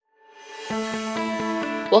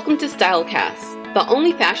Welcome to Stylecast, the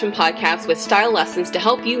only fashion podcast with style lessons to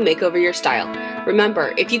help you make over your style.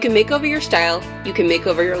 Remember, if you can make over your style, you can make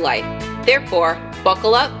over your life. Therefore,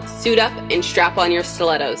 buckle up, suit up, and strap on your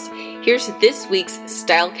stilettos. Here's this week's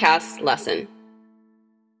Stylecast lesson.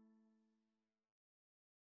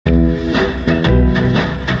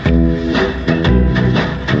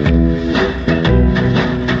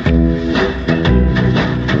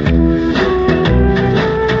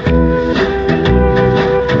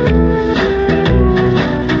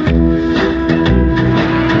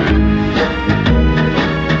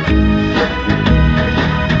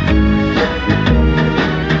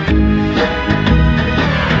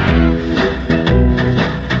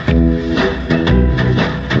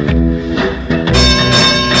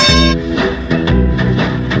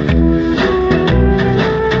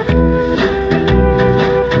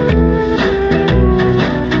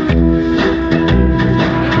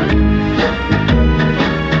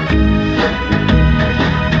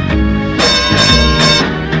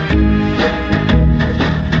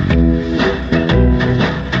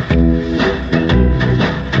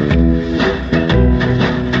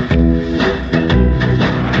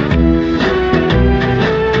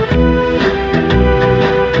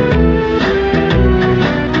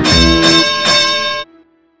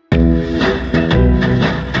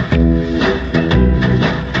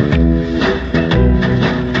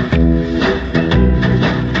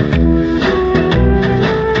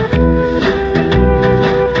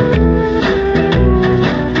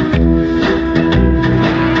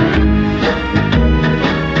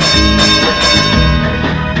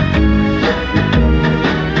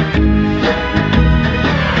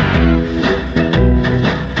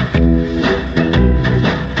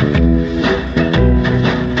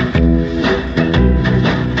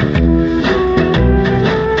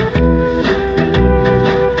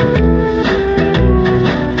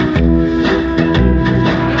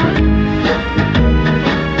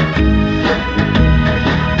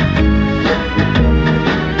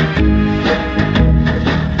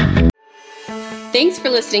 Thanks for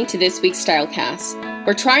listening to this week's Stylecast.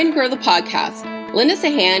 We're trying to grow the podcast. Lend us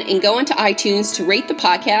a hand and go onto iTunes to rate the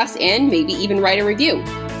podcast and maybe even write a review.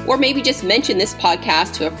 Or maybe just mention this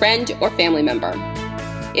podcast to a friend or family member.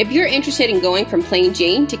 If you're interested in going from plain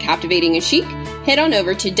Jane to captivating and chic, head on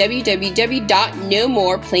over to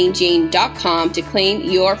www.nomoreplainjane.com to claim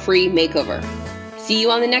your free makeover. See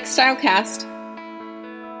you on the next Stylecast.